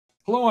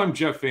Hello, I'm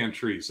Jeff Van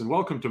Treese, and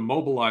welcome to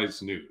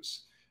Mobilized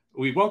News.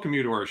 We welcome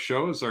you to our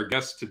show. As our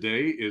guest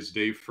today is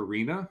Dave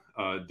Farina.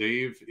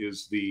 Dave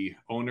is the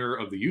owner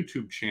of the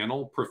YouTube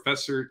channel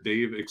Professor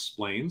Dave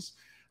Explains,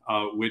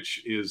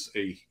 which is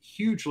a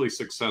hugely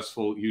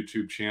successful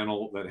YouTube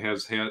channel that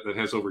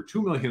has over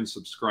 2 million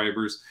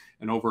subscribers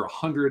and over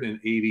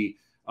 180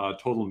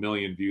 total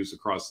million views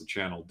across the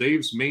channel.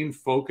 Dave's main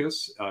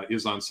focus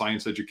is on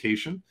science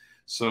education.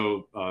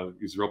 So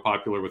he's real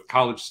popular with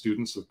college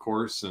students, of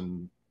course,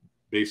 and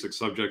basic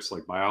subjects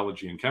like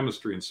biology and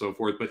chemistry and so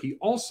forth. But he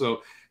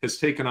also has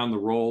taken on the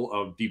role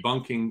of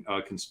debunking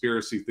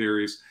conspiracy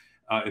theories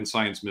and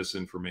science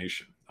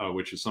misinformation,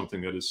 which is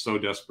something that is so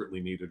desperately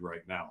needed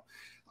right now.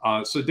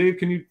 So Dave,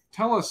 can you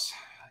tell us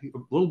a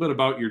little bit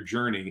about your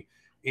journey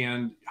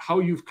and how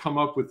you've come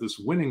up with this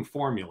winning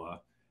formula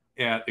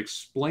at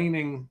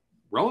explaining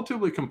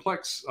relatively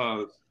complex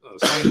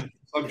science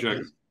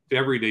subjects to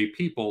everyday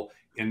people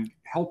and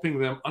helping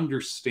them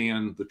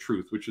understand the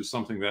truth, which is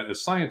something that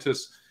as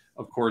scientists,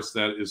 of course,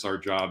 that is our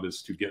job,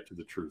 is to get to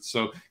the truth.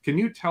 So can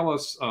you tell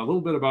us a little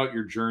bit about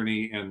your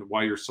journey and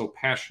why you're so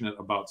passionate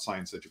about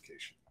science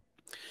education?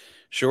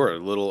 Sure. A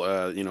little,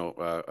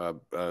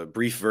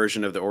 brief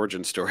version of the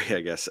origin story,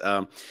 I guess.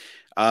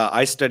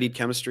 I studied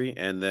chemistry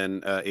and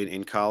then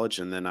in college,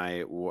 and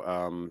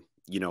then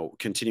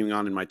continuing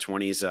on in my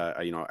 20s,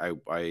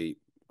 I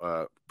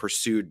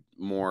pursued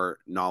more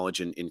knowledge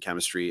in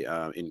chemistry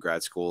in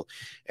grad school,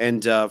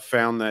 and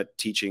found that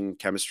teaching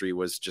chemistry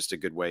was just a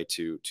good way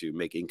to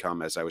make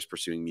income as I was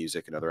pursuing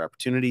music and other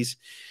opportunities.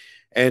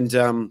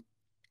 And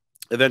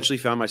eventually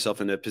found myself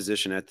in a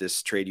position at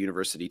this trade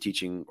university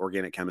teaching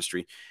organic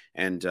chemistry.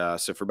 And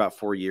so for about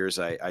 4 years,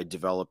 I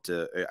developed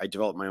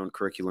my own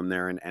curriculum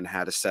there, and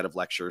had a set of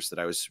lectures that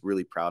I was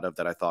really proud of,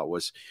 that I thought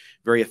was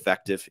very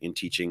effective in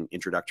teaching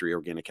introductory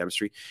organic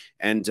chemistry.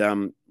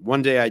 And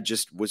one day I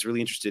just was really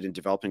interested in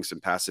developing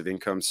some passive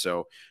income.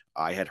 So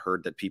I had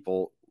heard that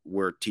people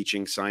were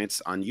teaching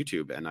science on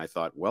YouTube, and I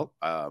thought, well,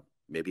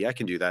 maybe I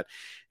can do that.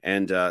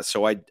 And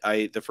so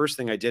the first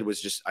thing I did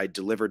was I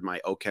delivered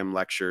my OChem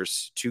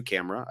lectures to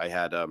camera.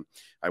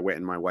 I went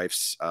in my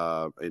wife's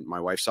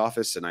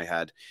office, and I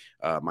had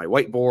my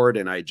whiteboard,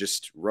 and I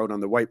just wrote on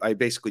the I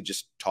basically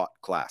just taught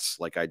class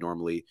like I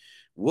normally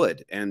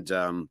would. And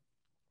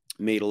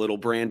made a little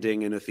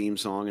branding and a theme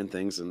song and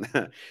things, and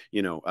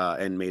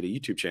and made a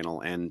YouTube channel.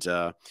 And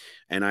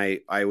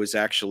I was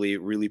actually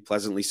really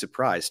pleasantly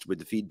surprised with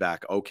the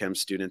feedback. OChem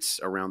students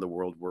around the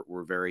world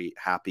were very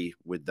happy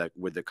with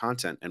the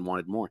content and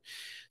wanted more.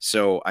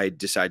 So I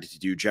decided to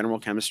do general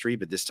chemistry,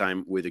 but this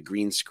time with a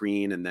green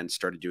screen, and then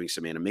started doing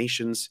some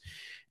animations,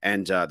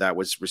 and that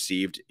was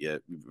received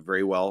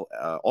very well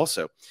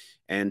also.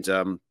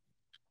 And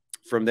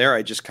from there,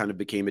 I just kind of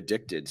became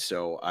addicted.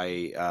 So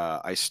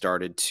I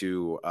started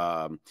to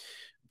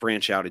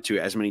branch out into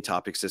as many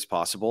topics as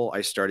possible.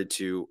 I started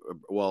to,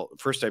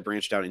 first I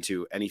branched out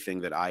into anything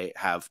that I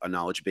have a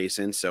knowledge base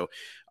in. So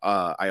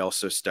I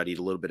also studied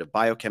a little bit of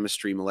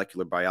biochemistry,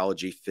 molecular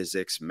biology,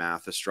 physics,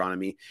 math,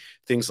 astronomy,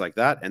 things like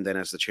that. And then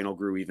as the channel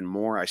grew even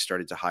more, I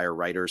started to hire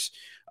writers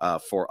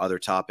for other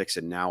topics.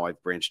 And now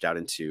I've branched out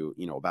into,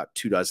 about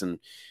 24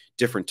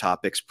 different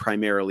topics,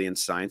 primarily in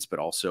science, but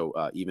also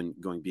even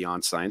going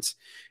beyond science.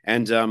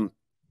 And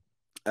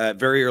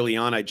very early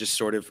on, I just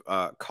sort of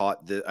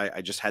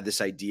I just had this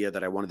idea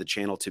that I wanted the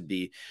channel to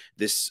be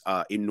this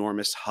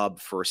enormous hub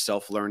for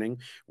self-learning,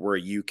 where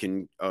you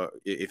can,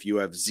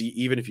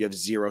 even if you have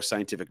zero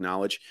scientific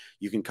knowledge,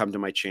 you can come to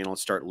my channel and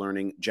start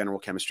learning general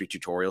chemistry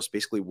tutorials,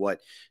 basically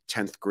what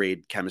 10th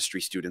grade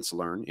chemistry students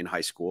learn in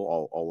high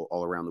school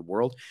all around the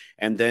world.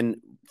 And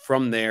then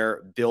from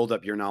there, build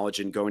up your knowledge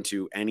and go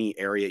into any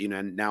area.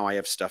 And now I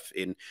have stuff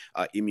in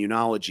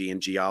immunology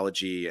and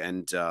geology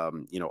and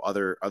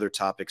other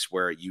topics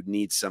where you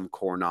need some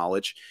core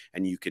knowledge,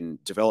 and you can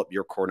develop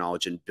your core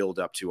knowledge and build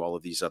up to all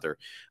of these other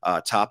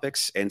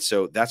topics. And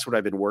so that's what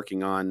I've been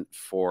working on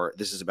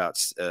this is about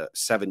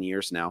 7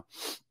 years now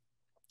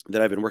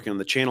that I've been working on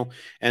the channel.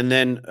 And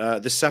then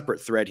the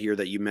separate thread here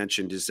that you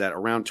mentioned is that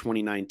around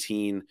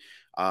 2019,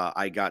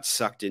 I got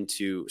sucked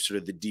into sort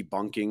of the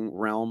debunking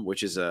realm,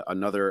 which is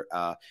another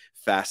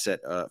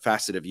facet of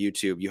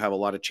YouTube. You have a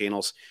lot of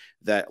channels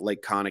that,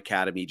 like Khan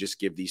Academy, just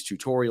give these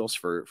tutorials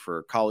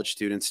for college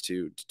students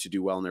to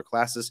do well in their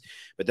classes.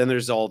 But then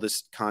there's all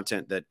this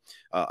content that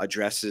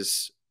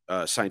addresses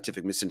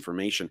scientific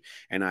misinformation.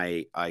 And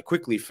I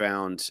quickly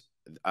found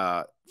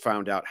out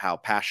how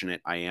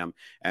passionate I am,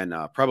 and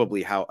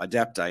probably how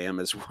adept I am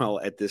as well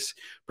at this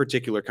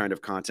particular kind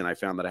of content. I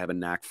found that I have a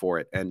knack for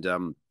it.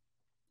 And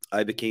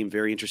I became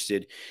very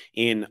interested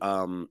in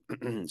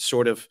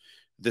sort of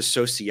the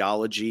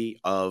sociology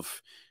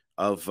of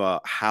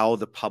how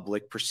the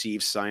public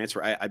perceives science.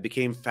 Where I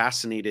became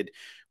fascinated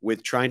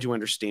with trying to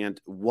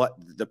understand what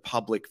the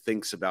public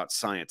thinks about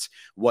science.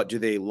 What do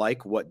they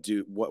like? What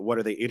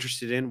are they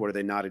interested in? What are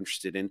they not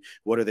interested in?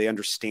 What are they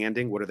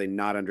understanding? What are they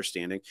not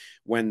understanding?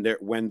 When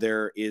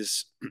there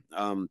is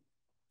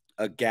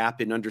a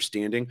gap in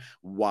understanding.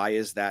 Why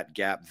is that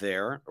gap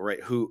there? Right?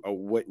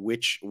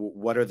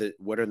 What are the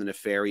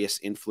nefarious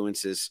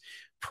influences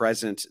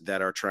present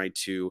that are trying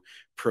to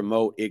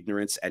promote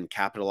ignorance and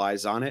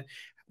capitalize on it?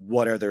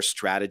 What are their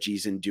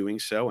strategies in doing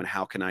so, and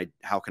how can I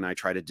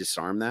try to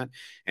disarm that?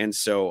 And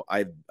so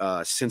I've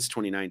since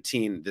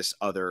 2019, this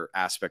other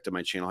aspect of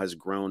my channel has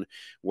grown,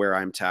 where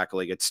I'm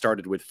tackling. It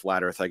started with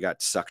flat Earth. I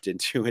got sucked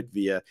into it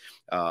via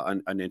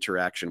an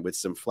interaction with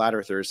some flat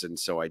earthers, and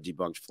so I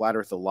debunked flat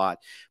Earth a lot.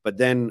 But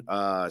then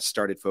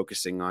started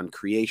focusing on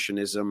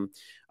creationism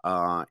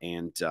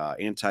and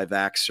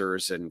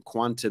anti-vaxxers and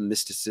quantum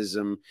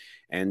mysticism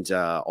and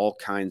all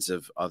kinds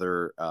of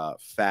other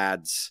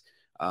fads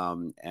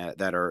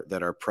that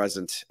are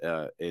present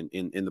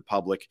in the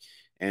public.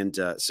 And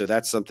so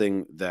that's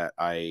something that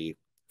I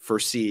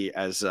foresee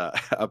as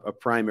a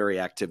primary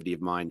activity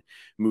of mine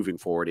moving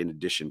forward, in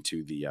addition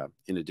to the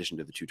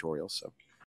tutorials. So